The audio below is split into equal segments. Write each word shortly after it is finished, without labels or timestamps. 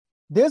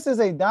this is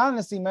a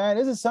dynasty, man.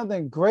 This is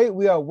something great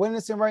we are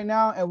witnessing right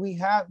now, and we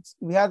have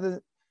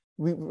to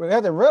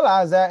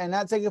realize that and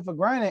not take it for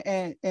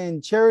granted,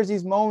 and cherish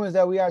these moments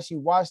that we actually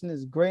watching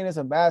this greatness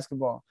of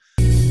basketball.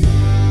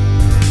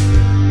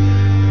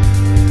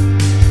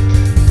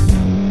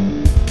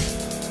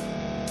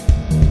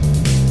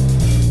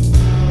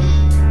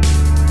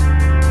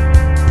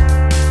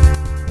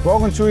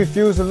 Welcome to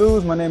Refuse to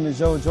Lose. My name is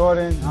Joe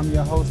Jordan. I'm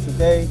your host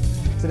today.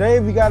 Today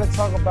we got to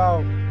talk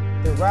about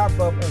the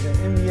wrap-up of the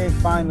NBA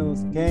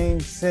Finals, Game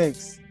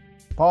 6,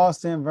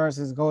 Boston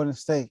versus Golden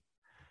State.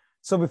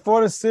 So before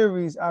the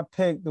series, I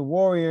picked the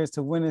Warriors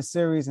to win the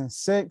series in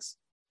 6.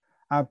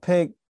 I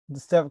picked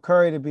Steph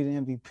Curry to be the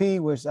MVP,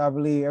 which I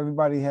believe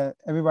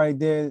everybody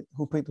did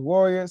who picked the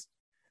Warriors.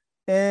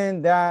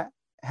 And that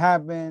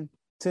happened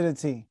to the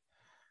T.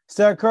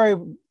 Steph Curry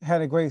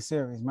had a great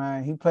series,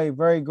 man. He played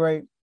very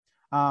great.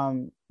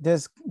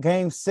 This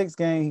Game 6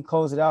 game, he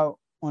closed it out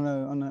on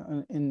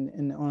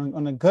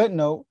a good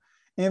note,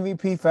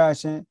 MVP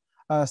fashion.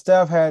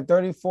 Steph had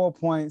 34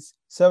 points,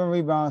 7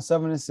 rebounds,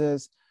 7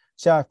 assists,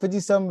 shot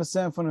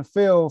 57% from the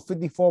field,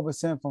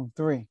 54% from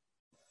 3.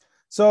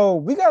 So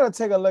we got to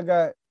take a look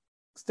at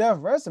Steph's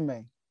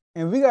resume,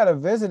 and we got to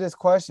visit this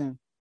question.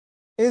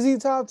 Is he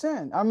top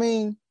 10? I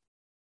mean,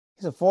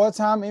 he's a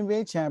 4-time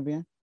NBA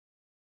champion.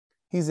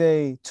 He's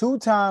a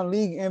 2-time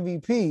league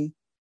MVP,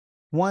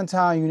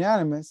 1-time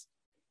unanimous.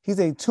 He's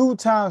a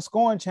 2-time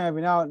scoring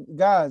champion. Now,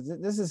 guys,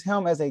 this is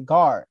him as a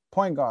guard,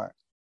 point guard.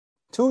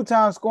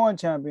 2-time scoring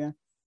champion.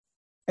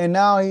 And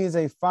now he's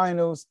a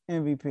finals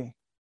MVP.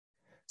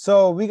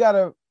 So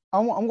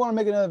I'm going to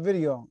make another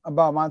video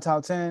about my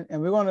top 10,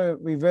 and we're going to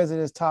revisit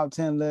this top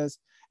 10 list,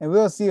 and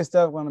we'll see if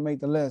Steph's going to make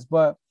the list.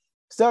 But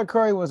Steph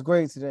Curry was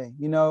great today.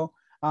 You know,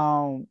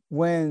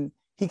 when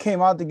he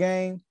came out the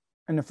game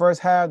in the first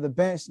half, the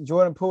bench,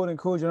 Jordan Poole and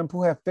Cool. Jordan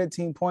Poole had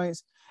 15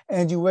 points.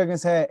 Andrew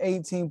Wiggins had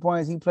 18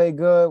 points. He played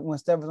good when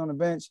Steph was on the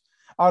bench.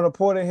 Otto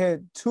Porter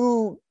hit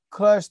 2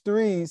 clutch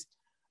threes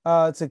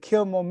to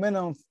kill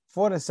momentum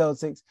for the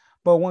Celtics.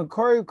 But when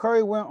Curry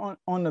went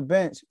to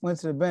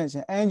the bench,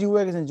 and Andrew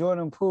Wiggins and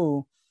Jordan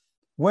Poole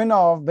went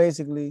off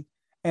basically,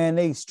 and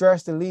they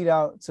stretched the lead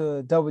out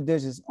to double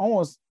digits,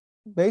 almost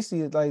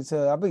basically like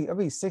to I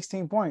believe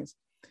 16 points.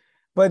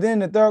 But then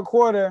the third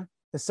quarter,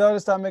 the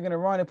Celtics started making a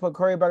run. They put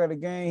Curry back in the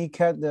game. He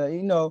kept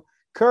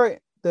Curry.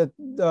 The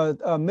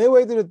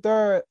midway through the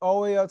third, all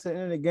the way up to the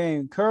end of the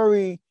game,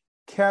 Curry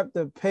kept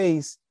the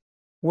pace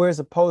where it's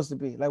supposed to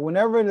be. Like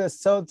whenever the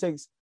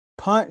Celtics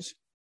punched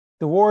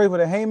the Warriors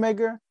with a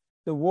haymaker,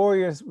 the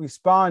Warriors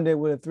responded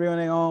with a 3 on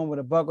their own, with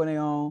a buck on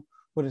their own,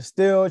 with a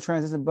steal,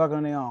 transition buck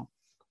on their own.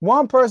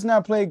 One person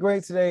that played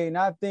great today, and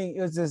I think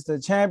it was just the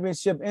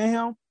championship in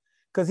him,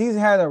 because he's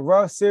had a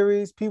rough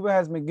series. People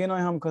has been getting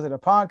on him because of the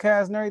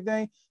podcast and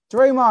everything.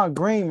 Draymond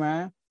Green,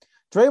 man.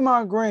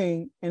 Draymond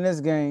Green in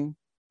this game,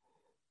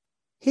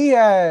 he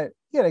had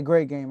a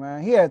great game,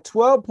 man. He had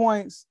 12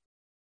 points,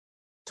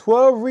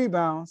 12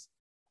 rebounds,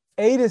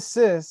 8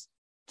 assists,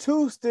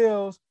 2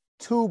 steals,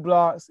 2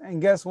 blocks,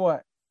 and guess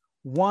what?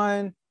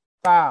 1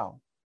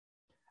 foul.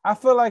 I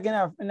feel like in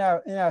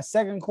that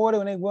second quarter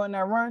when they went in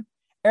that run,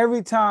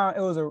 every time it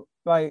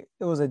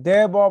was a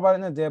dead ball, but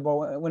not dead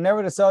ball.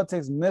 Whenever the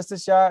Celtics missed a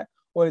shot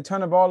or they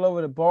turned the ball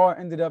over, the ball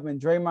ended up in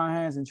Draymond's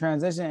hands in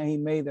transition, and he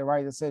made the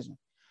right decision.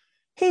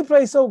 He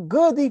played so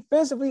good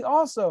defensively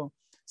also.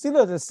 See,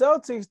 look, the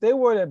Celtics, they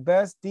were the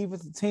best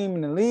defensive team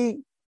in the league.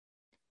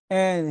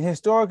 And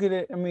historically,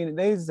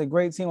 they just a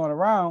great team all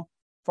around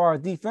far as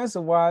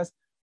defensive-wise.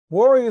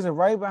 Warriors are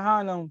right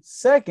behind them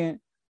second,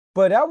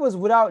 but that was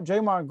without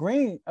Draymond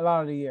Green a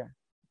lot of the year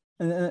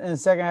in the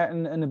second half,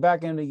 in the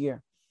back end of the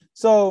year.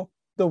 So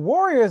the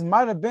Warriors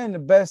might have been the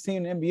best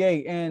team in the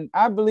NBA, and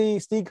I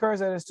believe Steve Kerr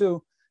said this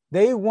too.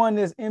 They won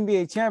this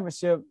NBA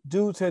championship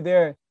due to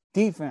their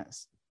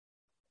defense.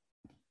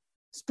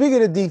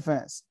 Speaking of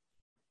defense,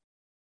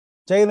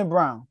 Jaylen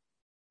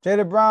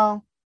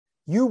Brown,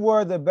 you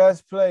were the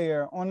best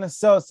player on the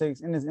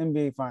Celtics in this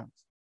NBA Finals.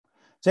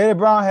 Jaylen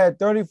Brown had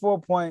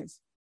 34 points,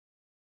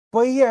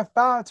 but he had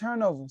 5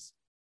 turnovers.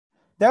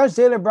 That's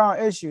Jaylen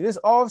Brown's issue. This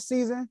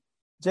offseason,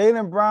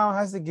 Jaylen Brown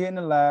has to get in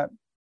the lab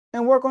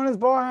and work on his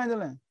ball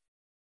handling.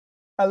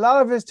 A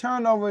lot of his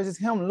turnovers is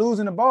him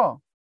losing the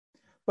ball.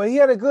 But he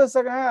had a good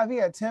second half. He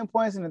had 10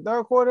 points in the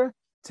third quarter,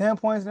 10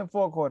 points in the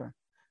fourth quarter.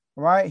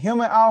 Right? Him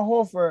and Al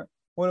Horford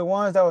were the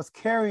ones that was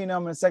carrying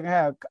them in the second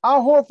half.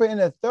 Al Horford in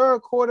the third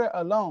quarter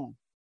alone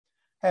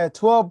had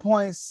 12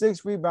 points,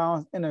 6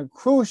 rebounds, and a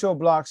crucial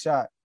block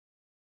shot.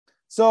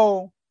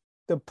 So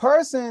the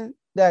person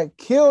that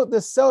killed the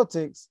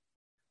Celtics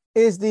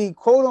is the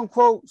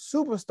quote-unquote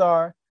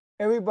superstar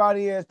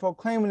everybody is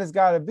proclaiming this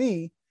guy to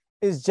be,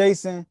 is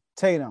Jason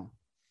Tatum.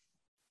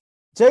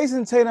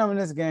 Jason Tatum in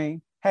this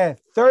game had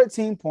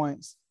 13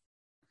 points,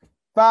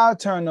 5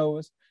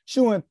 turnovers,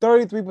 shooting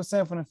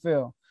 33% from the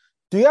field.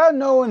 Do y'all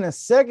know in the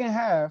second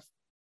half,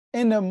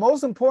 in the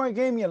most important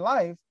game of your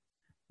life,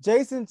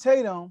 Jason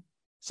Tatum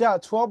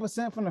shot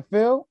 12% from the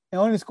field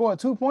and only scored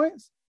 2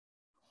 points?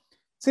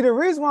 See, the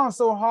reason why I'm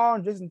so hard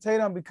on Jason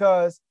Tatum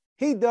because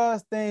He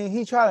does things.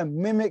 He try to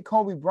mimic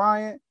Kobe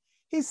Bryant.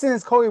 He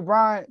sends Kobe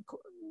Bryant,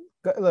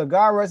 look,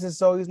 God rest his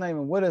soul, he's not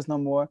even with us no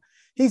more.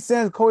 He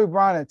sends Kobe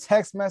Bryant a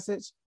text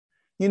message.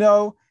 You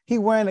know, he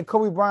wearing the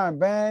Kobe Bryant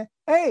band.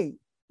 Hey,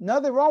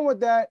 nothing wrong with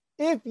that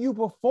if you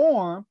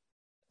perform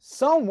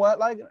somewhat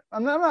like,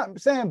 I'm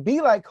not saying be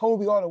like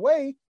Kobe all the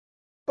way,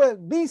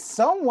 but be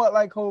somewhat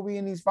like Kobe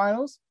in these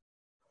finals.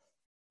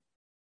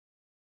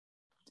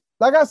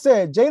 Like I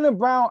said, Jaylen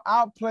Brown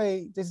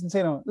outplayed Jason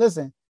Tatum.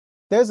 Listen,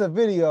 there's a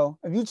video.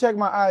 If you check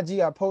my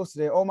IG, I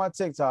posted it, or my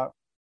TikTok.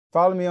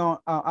 Follow me on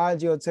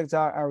IG or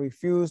TikTok. I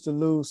refuse to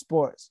lose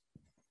sports.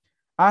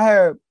 I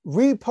had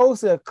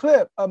reposted a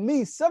clip of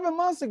me 7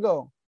 months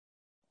ago.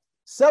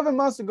 7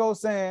 months ago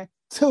saying,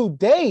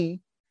 today,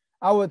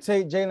 I would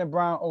take Jaylen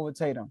Brown over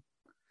Tatum.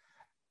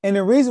 And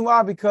the reason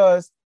why,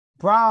 because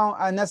Brown,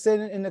 and I said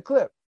it in the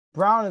clip,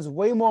 Brown is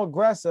way more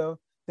aggressive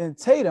than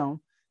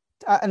Tatum.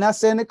 And I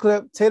said in the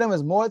clip, Tatum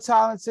is more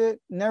talented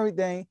and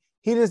everything.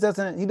 He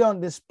don't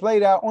display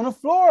that on the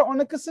floor on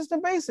a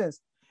consistent basis.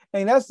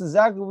 And that's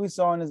exactly what we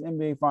saw in this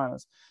NBA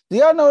Finals. Do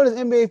y'all know this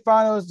NBA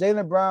Finals,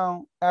 Jaylen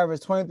Brown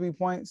averaged 23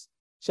 points,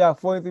 shot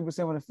 43%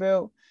 from the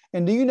field?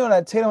 And do you know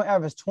that Tatum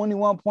averaged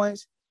 21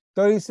 points,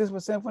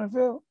 36% from the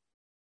field?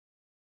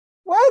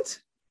 What?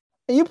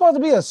 And you supposed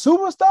to be a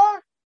superstar?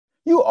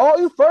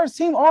 You first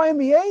team all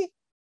NBA?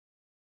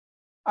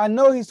 I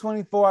know he's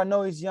 24. I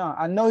know he's young.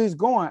 I know he's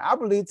going. I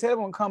believe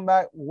Tatum will come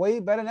back way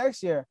better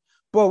next year.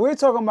 But we're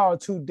talking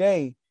about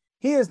today.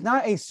 He is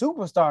not a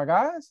superstar,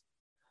 guys.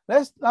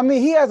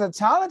 He has a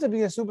talent to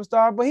be a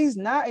superstar, but he's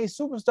not a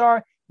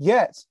superstar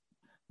yet.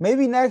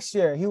 Maybe next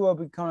year he will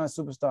become a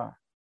superstar.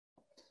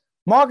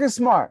 Marcus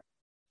Smart,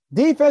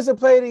 defensive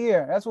player of the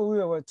year. That's what we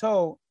were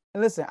told.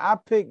 And listen, I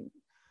picked.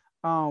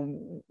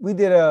 We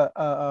did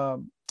a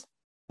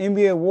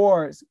NBA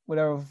awards,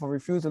 whatever, for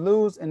Refuse to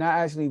Lose, and I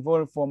actually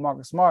voted for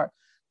Marcus Smart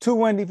to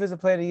win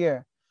defensive player of the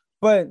year.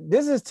 But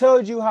this has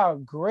told you how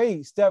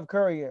great Steph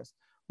Curry is.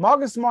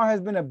 Marcus Smart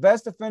has been the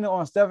best defender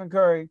on Stephen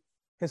Curry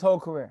his whole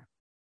career.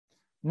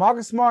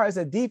 Marcus Smart is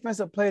a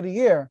defensive player of the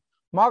year.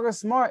 Marcus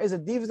Smart is a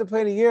defensive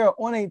player of the year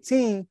on a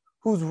team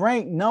who's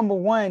ranked number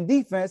 1 in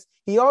defense.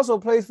 He also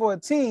plays for a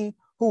team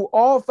who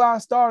all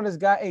 5 starters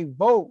got a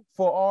vote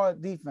for all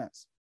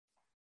defense.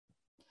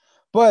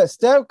 But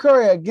Steph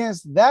Curry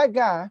against that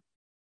guy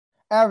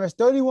averaged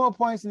 31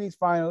 points in these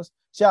finals,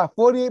 shot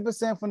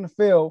 48% from the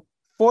field,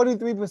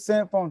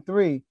 43% from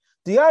 3.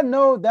 Do y'all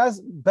know that's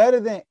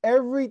better than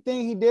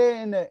everything he did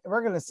in the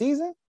regular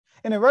season?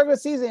 In the regular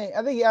season,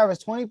 I think he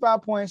averaged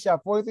 25 points,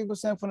 shot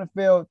 43% from the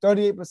field,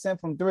 38%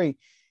 from 3.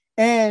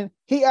 And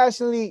he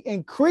actually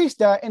increased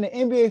that in the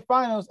NBA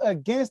Finals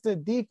against the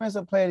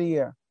Defensive Player of the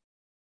Year.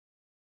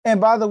 And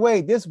by the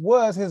way, this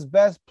was his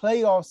best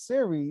playoff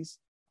series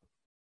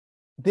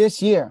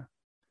this year.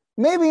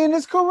 Maybe in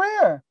his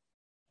career.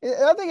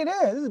 I think it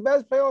is. This is the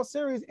best playoff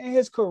series in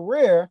his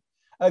career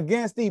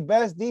against the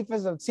best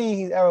defensive team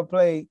he's ever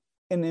played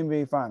in the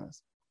NBA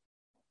Finals.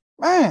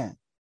 Man.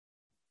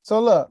 So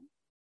look,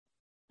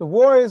 the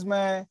Warriors,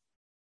 man,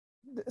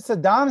 it's a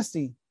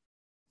dynasty.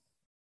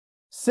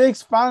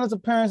 6 finals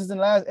appearances in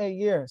the last 8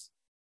 years.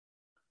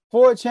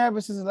 4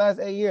 championships in the last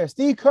 8 years.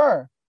 Steve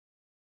Kerr,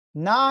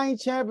 9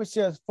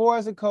 championships, 4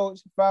 as a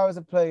coach, 5 as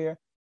a player.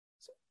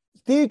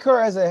 Steve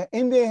Kerr, as an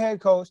NBA head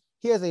coach,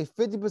 he has a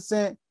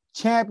 50%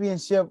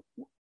 championship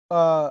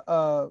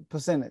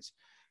percentage.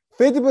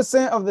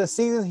 50% of the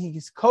seasons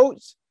he's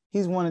coached,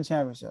 he's won a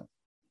championship.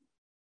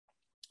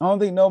 I don't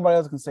think nobody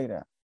else can say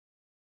that.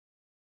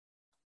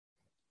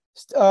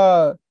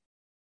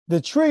 The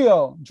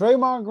trio,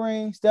 Draymond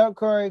Green, Steph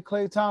Curry,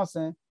 Klay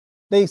Thompson,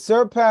 they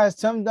surpassed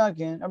Tim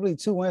Duncan, I believe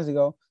 2 wins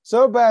ago,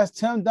 surpassed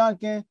Tim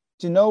Duncan,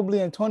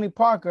 Ginobili, and Tony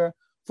Parker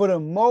for the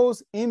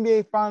most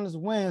NBA Finals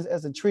wins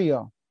as a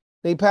trio.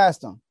 They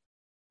passed them.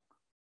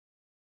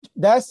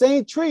 That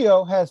same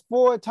trio has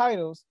 4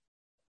 titles.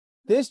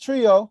 This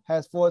trio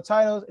has 4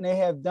 titles, and they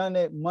have done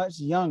it much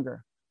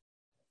younger.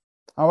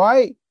 All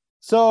right?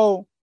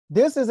 So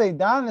this is a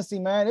dynasty,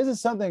 man. This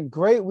is something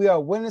great we are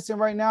witnessing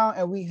right now,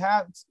 and we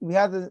have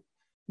to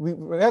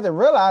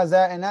realize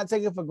that and not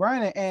take it for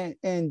granted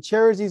and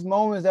cherish these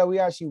moments that we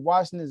actually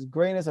watching this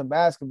greatness of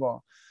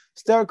basketball.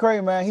 Steph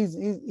Curry, man,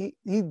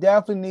 he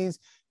definitely needs,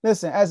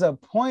 listen, as a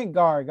point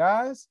guard,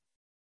 guys,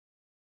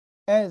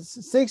 as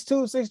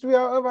 6'2", 6'3",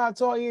 however how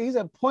tall he is, he's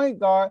a point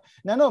guard.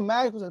 Now, I know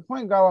Magic was a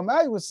point guard, but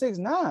Magic was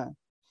 6'9".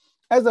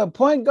 As a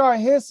point guard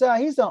his size,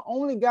 he's the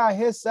only guy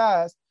his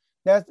size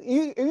if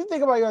you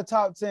think about your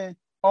top 10,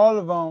 all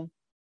of them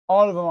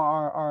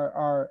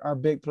are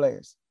big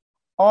players.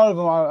 All of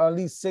them are at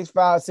least 6'5",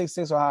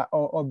 6'6",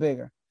 or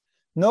bigger.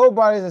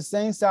 Nobody's the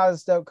same size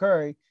as Steph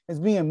Curry is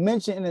being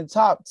mentioned in the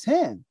top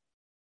 10.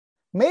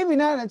 Maybe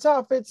not in the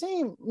top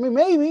 15. I mean,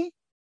 maybe.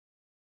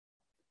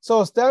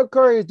 So Steph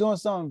Curry is doing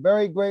something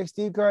very great.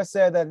 Steve Kerr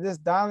said that this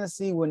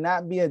dynasty would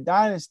not be a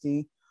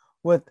dynasty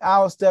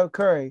without Steph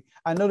Curry.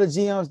 I know the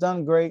GM's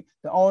done great.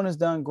 The owner's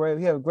done great.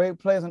 We have great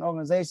players in the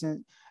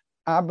organization.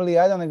 I believe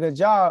I've done a good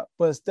job,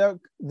 but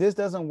this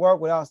doesn't work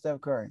without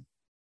Steph Curry.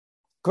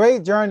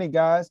 Great journey,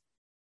 guys.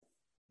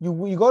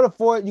 You go to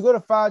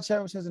 5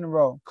 championships in a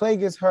row. Clay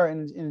gets hurt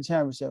in the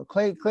championship.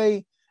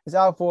 Clay is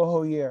out for a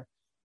whole year.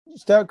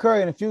 Steph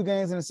Curry in a few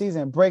games in the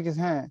season break his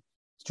hand.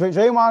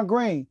 Draymond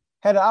Green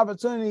had an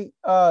opportunity.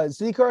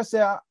 Steve Kerr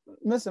said,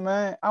 "Listen,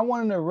 man, I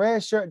wanted a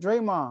red shirt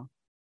Draymond."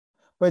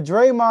 But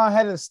Draymond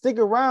had to stick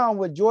around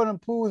with Jordan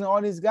Poole and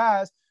all these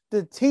guys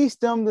to teach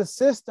them the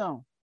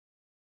system.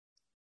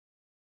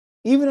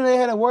 Even though they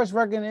had a worse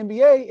record in the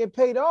NBA, it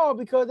paid off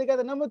because they got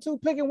the number 2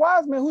 pick in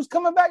Wiseman, who's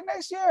coming back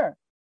next year.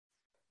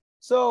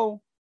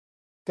 So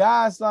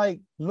guys like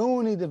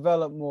Looney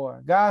developed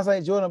more. Guys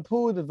like Jordan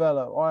Poole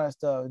developed all that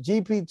stuff.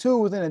 GP2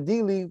 was in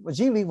the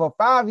G League for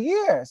 5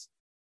 years.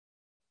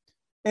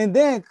 And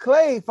then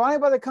Clay finally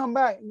about to come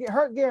back,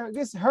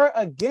 gets hurt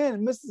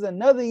again, misses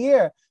another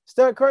year.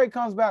 Steph Curry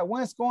comes back,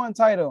 wins scoring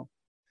title.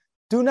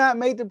 Do not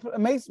makes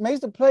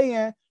the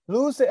play-in,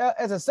 lose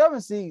to, as a 7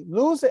 seed,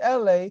 lose to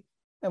LA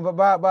and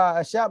by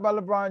a shot by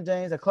LeBron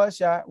James, a clutch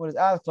shot with his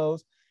eyes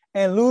closed,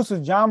 and lose to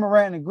John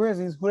Morant and the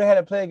Grizzlies, who they had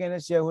to play again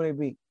this year, who they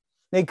beat.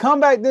 They come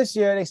back this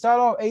year. They start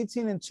off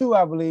 18-2,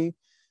 I believe.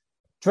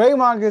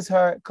 Draymond gets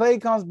hurt. Clay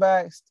comes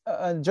back.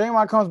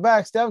 Draymond comes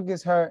back. Steph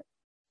gets hurt.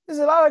 There's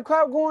a lot of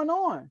crap going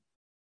on.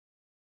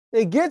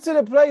 They get to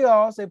the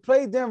playoffs. They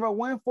play Denver,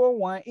 win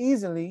 4-1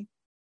 easily.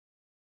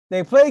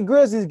 They play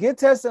Grizzlies, get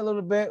tested a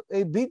little bit.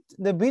 They beat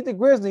the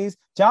Grizzlies.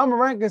 John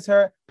Morant gets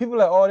hurt. People are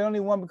like, oh, they only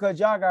won because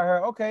y'all got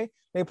hurt. Okay.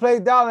 They play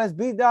Dallas,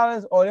 beat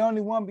Dallas, or they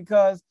only won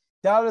because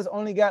Dallas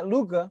only got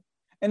Luka.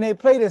 And they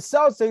play the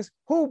Celtics,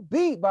 who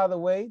beat, by the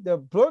way, the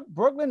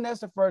Brooklyn Nets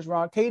the first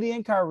round, KD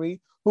and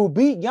Kyrie, who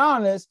beat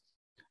Giannis.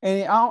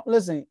 And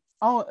listen,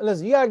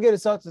 you got to give the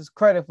Celtics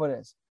credit for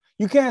this.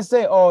 You can't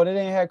say, oh, they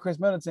didn't have Chris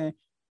Middleton.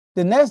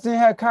 The Nets didn't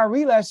have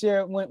Kyrie last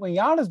year when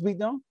Giannis beat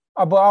them.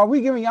 But are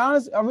we giving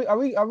Giannis?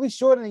 Are we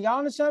shorting the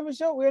Giannis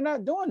championship? We're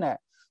not doing that.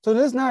 So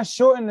this is not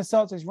shorting the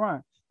Celtics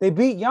run. They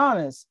beat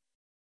Giannis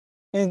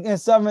in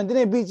 7. Then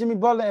they beat Jimmy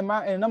Butler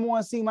and number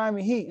 1 seed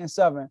Miami Heat in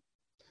 7.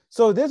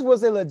 So this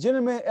was a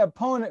legitimate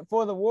opponent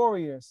for the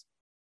Warriors.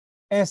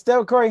 And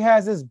Steph Curry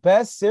has his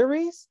best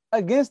series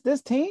against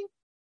this team,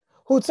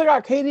 who took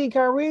out KD,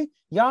 Kyrie,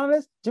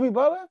 Giannis, Jimmy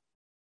Butler.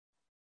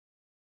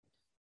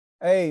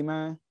 Hey,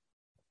 man.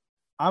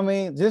 I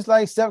mean, just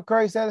like Steph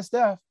Curry said to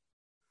Steph,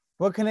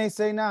 what can they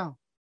say now?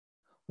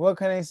 What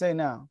can they say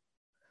now?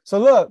 So,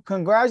 look,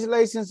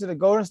 congratulations to the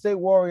Golden State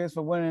Warriors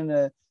for winning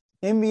the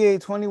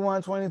NBA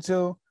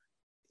 21-22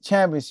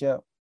 championship.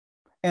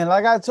 And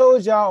like I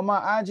told y'all on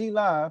my IG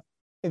Live,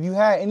 if you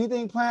had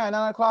anything planned at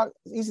 9 o'clock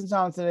Eastern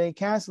Time today,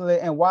 cancel it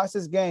and watch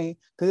this game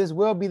because this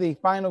will be the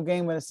final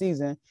game of the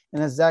season,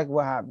 and that's exactly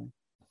what happened.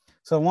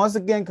 So, once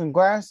again,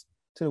 congrats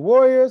to the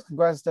Warriors.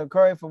 Congrats to Steph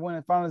Curry for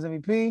winning Finals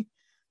MVP.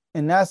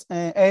 And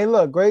hey,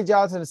 look, great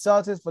job to the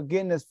Celtics for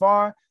getting this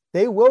far.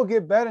 They will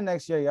get better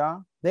next year,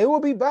 y'all. They will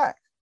be back.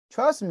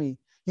 Trust me.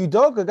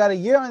 Udoka got a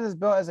year on his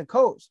belt as a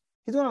coach.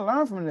 He's going to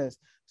learn from this.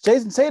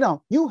 Jason Tatum,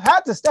 you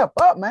have to step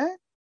up, man.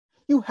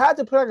 You have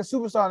to play like a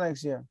superstar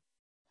next year.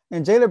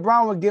 And Jaylen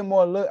Brown will get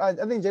more look. I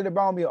think Jaylen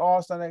Brown will be an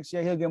all-star next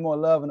year. He'll get more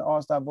love in the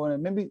all-star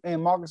voting. Maybe,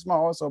 and Marcus Smart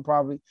also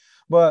probably.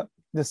 But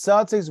the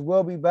Celtics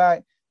will be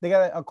back. They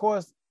got to, of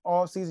course,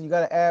 all season, you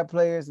got to add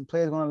players, and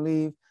players going to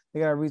leave.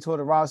 They got to retool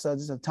the roster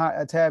just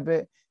a tad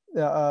bit.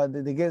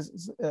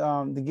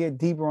 To get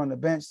deeper on the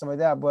bench, stuff like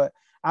that. But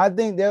I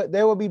think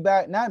they will be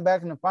back, not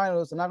back in the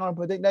finals. I'm not going to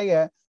predict that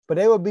yet, but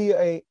they will be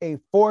a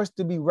force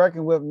to be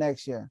reckoned with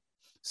next year.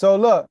 So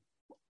look,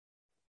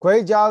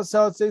 great job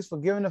Celtics for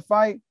giving the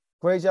fight.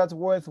 Great job to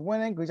Warriors for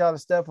winning. Great job to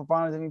Steph for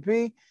Finals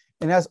MVP.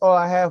 And that's all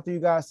I have for you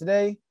guys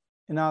today.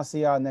 And I'll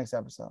see y'all next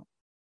episode.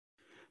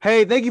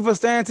 Hey, thank you for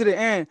staying to the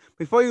end.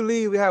 Before you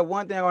leave, we have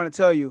one thing I want to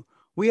tell you.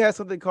 We have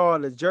something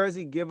called the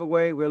Jersey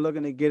Giveaway. We're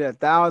looking to get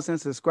 1,000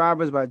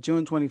 subscribers by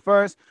June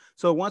 21st.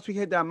 So once we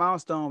hit that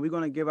milestone, we're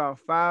going to give out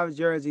 5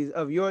 jerseys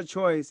of your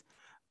choice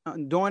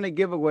during the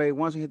giveaway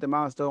once we hit the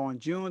milestone on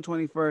June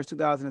 21st,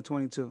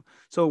 2022.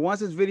 So once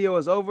this video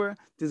is over,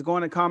 just go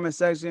in the comment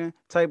section,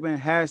 type in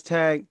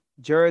hashtag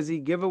Jersey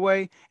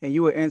Giveaway, and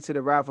you will enter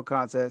the raffle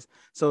contest.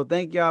 So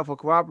thank y'all for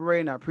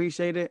cooperating. I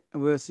appreciate it,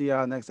 and we'll see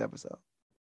y'all next episode.